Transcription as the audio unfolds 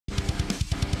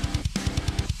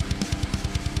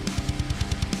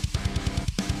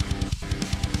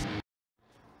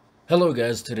Hello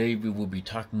guys, today we will be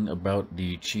talking about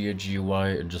the Chia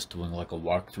GUI and just doing like a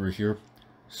walkthrough here.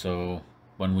 So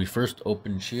when we first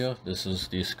open Chia, this is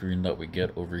the screen that we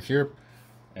get over here.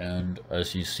 And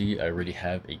as you see, I already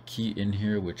have a key in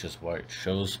here, which is why it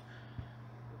shows.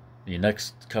 The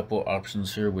next couple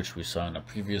options here, which we saw in a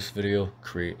previous video,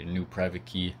 create a new private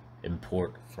key,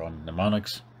 import from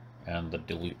mnemonics, and the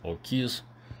delete all keys.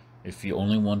 If you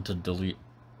only want to delete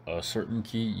a certain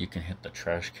key, you can hit the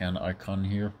trash can icon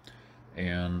here.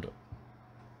 And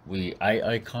the eye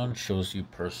icon shows you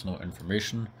personal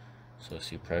information. So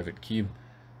see private key.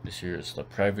 This here is the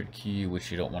private key, which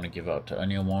you don't want to give out to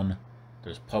anyone.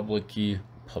 There's public key,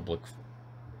 public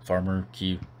farmer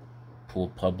key,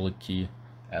 pool public key,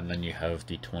 and then you have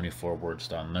the 24 words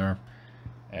down there.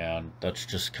 And that's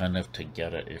just kind of to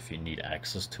get it if you need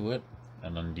access to it.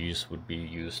 And then these would be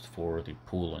used for the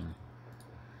pooling.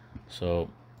 So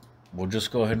we'll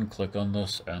just go ahead and click on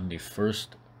this, and the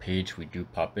first page we do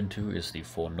pop into is the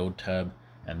full node tab,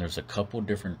 and there's a couple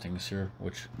different things here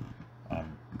which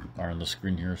are on the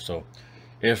screen here. So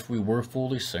if we were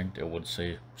fully synced, it would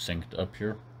say synced up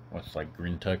here with like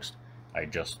green text. I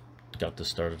just got this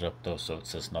started up though, so it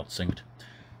says not synced.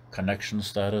 Connection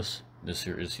status, this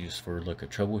here is used for like a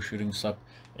troubleshooting step.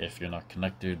 If you're not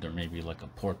connected, there may be like a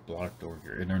port blocked or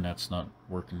your internet's not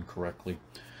working correctly.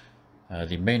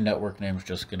 The main network name is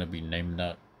just going to be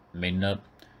namenet, mainnet.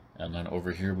 And then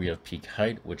over here we have peak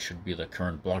height, which should be the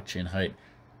current blockchain height.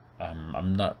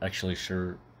 I'm not actually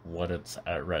sure what it's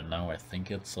at right now. I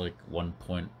think it's like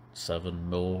 1.7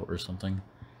 mil or something.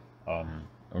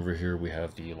 Over here we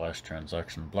have the last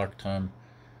transaction block time.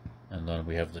 And then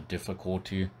we have the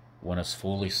difficulty. When it's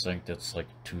fully synced, it's like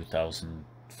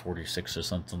 2046 or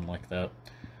something like that.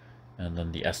 And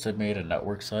then the estimated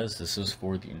network size, this is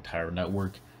for the entire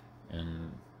network.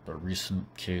 In the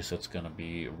recent case, it's going to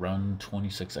be around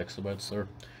 26 exabytes there.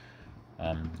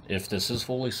 If this is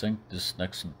fully synced, this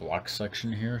next block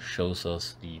section here shows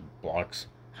us the block's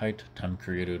height, time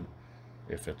created,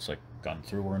 if it's like gone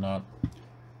through or not.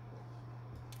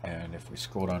 And if we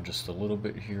scroll down just a little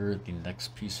bit here, the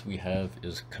next piece we have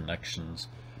is connections.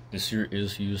 This here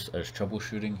is used as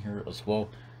troubleshooting here as well.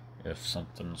 If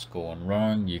something's going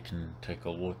wrong, you can take a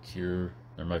look here.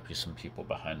 There might be some people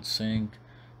behind sync.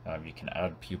 You can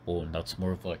add people, and that's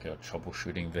more of like a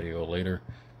troubleshooting video later,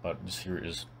 but this here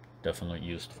is definitely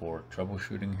used for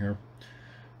troubleshooting here.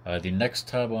 The next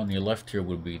tab on the left here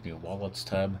would be the wallets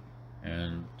tab,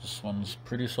 and this one's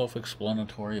pretty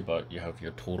self-explanatory, but you have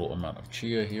your total amount of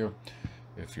Chia here.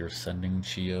 If you're sending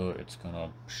Chia, it's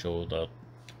gonna show that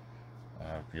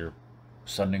you're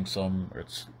sending some, or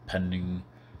it's pending.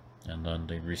 And then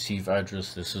the receive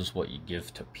address, this is what you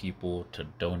give to people to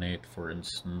donate, for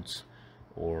instance,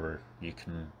 or you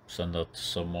can send that to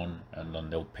someone and then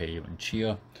they'll pay you in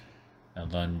Chia. And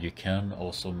then you can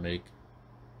also make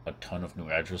a ton of new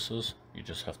addresses. You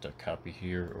just have to copy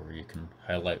here, or you can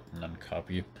highlight and then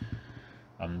copy.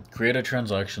 Create a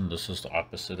transaction, this is the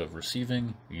opposite of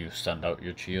receiving. You send out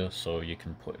your Chia, so you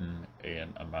can put in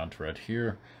an amount right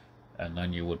here, and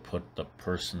then you would put the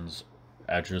person's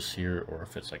address here, or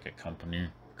if it's like a company,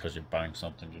 because you're buying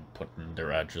something, you'd put in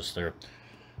their address there.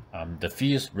 The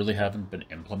fees really haven't been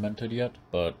implemented yet,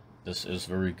 but this is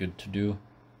very good to do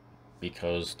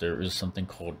because there is something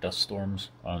called dust storms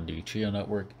on the Chia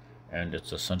network, and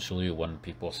it's essentially when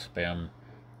people spam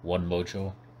one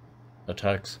mojo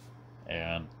attacks,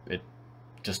 and it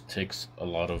just takes a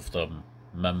lot of the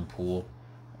mempool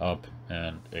up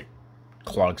and it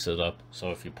clogs it up.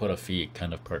 So if you put a fee, it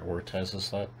kind of prioritizes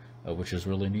that, which is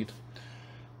really neat.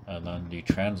 And then the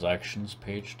transactions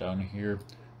page down here,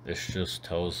 this just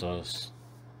tells us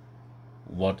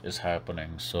what is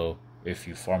happening. So if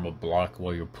you farm a block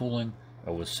while you're pooling,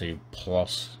 I would say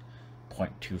plus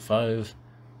 0.25.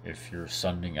 If you're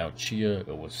sending out Chia,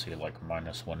 it would say like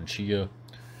 -1 Chia.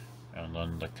 And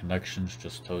then the connections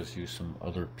just tells you some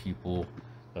other people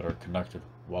that are connected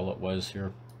wallet-wise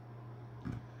here.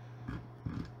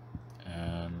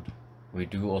 And we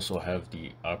do also have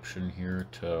the option here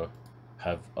to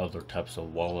have other types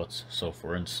of wallets. So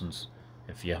for instance,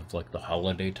 if you have like the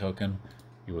holiday token,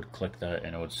 you would click that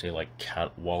and it would say like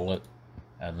cat wallet.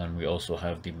 And then we also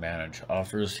have the manage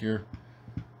offers here,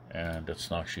 and it's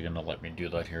not actually going to let me do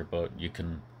that here, but you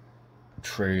can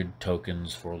trade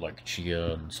tokens for like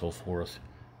Chia and so forth.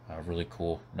 Really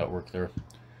cool network there.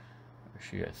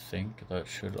 Actually, I think that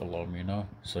should allow me now.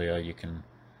 So yeah, you can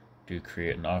do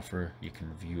create an offer, you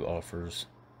can view offers,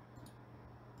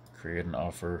 create an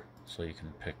offer, so you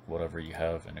can pick whatever you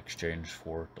have in exchange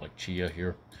for like Chia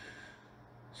here.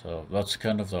 So that's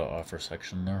kind of the offer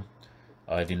section there.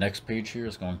 The next page here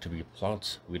is going to be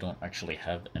plots. We don't actually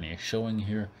have any showing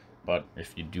here, but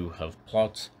if you do have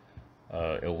plots,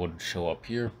 it would show up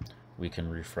here. We can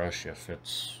refresh if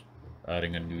it's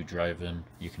adding a new drive in.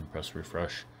 You can press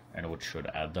refresh and it should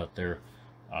add that there.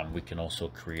 We can also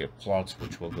create plots,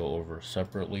 which we'll go over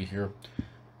separately here,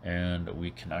 and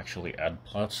we can actually add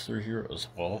plots through here as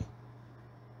well.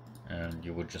 And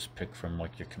you would just pick from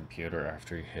like your computer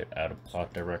after you hit add a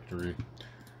plot directory.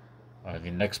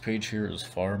 The next page here is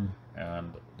farm,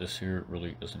 and this here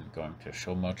really isn't going to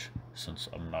show much since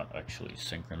I'm not actually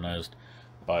synchronized,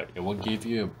 but it would give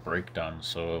you a breakdown.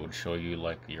 So it would show you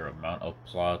like your amount of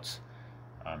plots.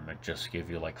 It just give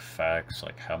you like facts,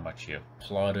 like how much you have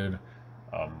plotted.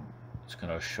 It's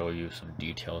going to show you some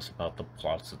details about the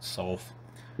plots itself.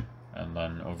 And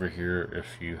then over here,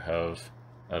 if you have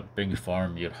a big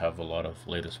farm, you'd have a lot of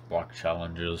latest block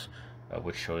challenges,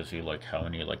 which shows you like how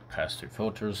many like pass-through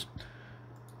filters.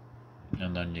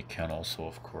 And then you can also,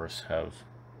 of course, have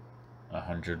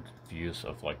 100 views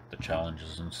of like the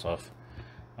challenges and stuff.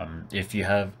 If you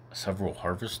have several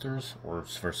harvesters, or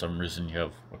for some reason you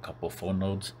have a couple phone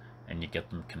nodes and you get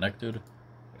them connected,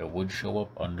 it would show up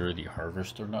under the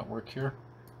harvester network here,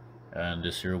 and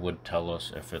this here would tell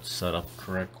us if it's set up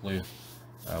correctly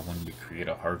when we create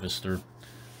a harvester.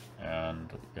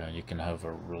 And you can have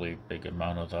a really big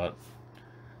amount of that.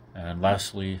 And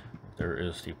lastly, there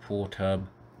is the pool tab,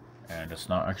 and it's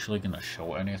not actually going to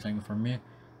show anything for me,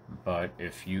 but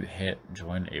if you hit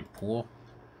join a pool,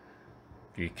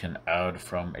 you can add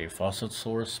from a faucet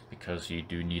source, because you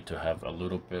do need to have a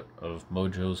little bit of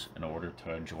mojos in order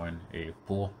to join a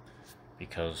pool,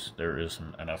 because there is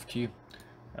an NFT.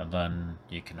 And then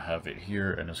you can have it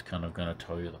here, and it's kind of going to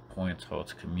tell you the points, how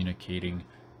it's communicating.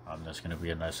 There's going to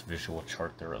be a nice visual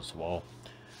chart there as well.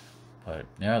 But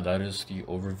yeah, that is the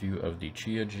overview of the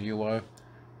Chia GUI.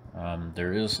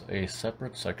 There is a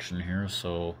separate section here,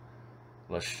 so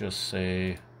let's just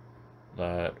say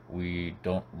that we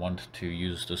don't want to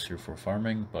use this here for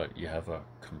farming, but you have a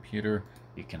computer.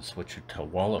 You can switch it to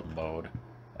wallet mode,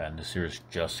 and this here is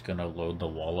just going to load the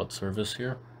wallet service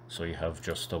here, so you have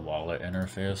just a wallet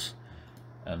interface.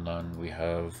 And then we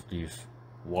have the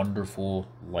wonderful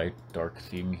light dark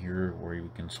theme here where you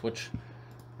can switch,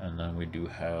 and then we do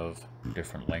have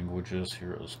different languages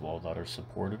here as well that are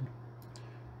supported.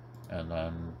 And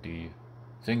then the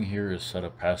thing here is set a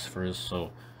passphrase,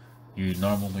 so you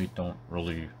normally don't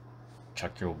really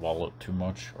check your wallet too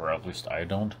much, or at least I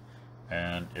don't.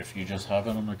 And if you just have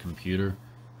it on a computer,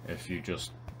 if you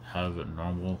just have it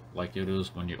normal like it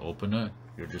is when you open it,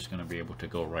 you're just going to be able to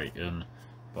go right in.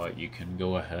 But you can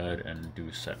go ahead and do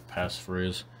set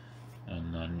passphrase,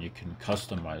 and then you can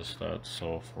customize that.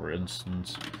 So for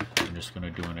instance, I'm just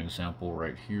going to do an example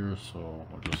right here, so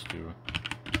we'll just do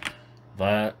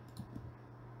that,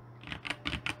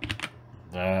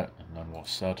 and then we'll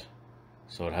set.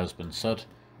 So it has been set.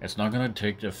 It's not going to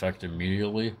take effect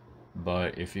immediately,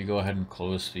 but if you go ahead and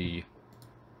close the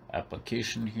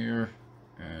application here,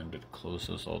 and it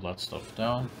closes all that stuff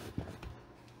down,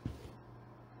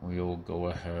 we'll go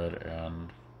ahead and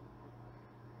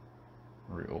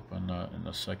reopen that in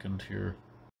a second here.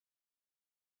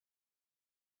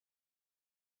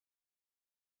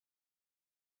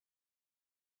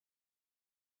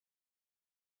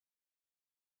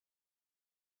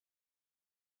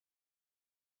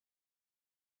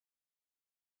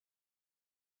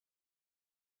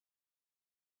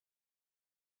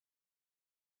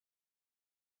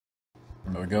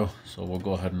 There we go. So we'll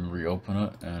go ahead and reopen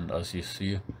it, and as you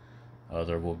see,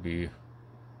 there will be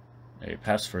a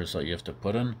passphrase that you have to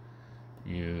put in.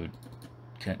 You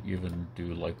can't even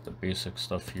do like the basic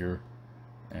stuff here,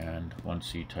 and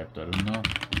once you type that in now,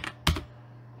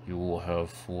 you will have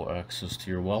full access to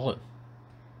your wallet.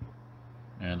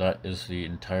 And that is the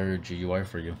entire GUI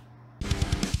for you.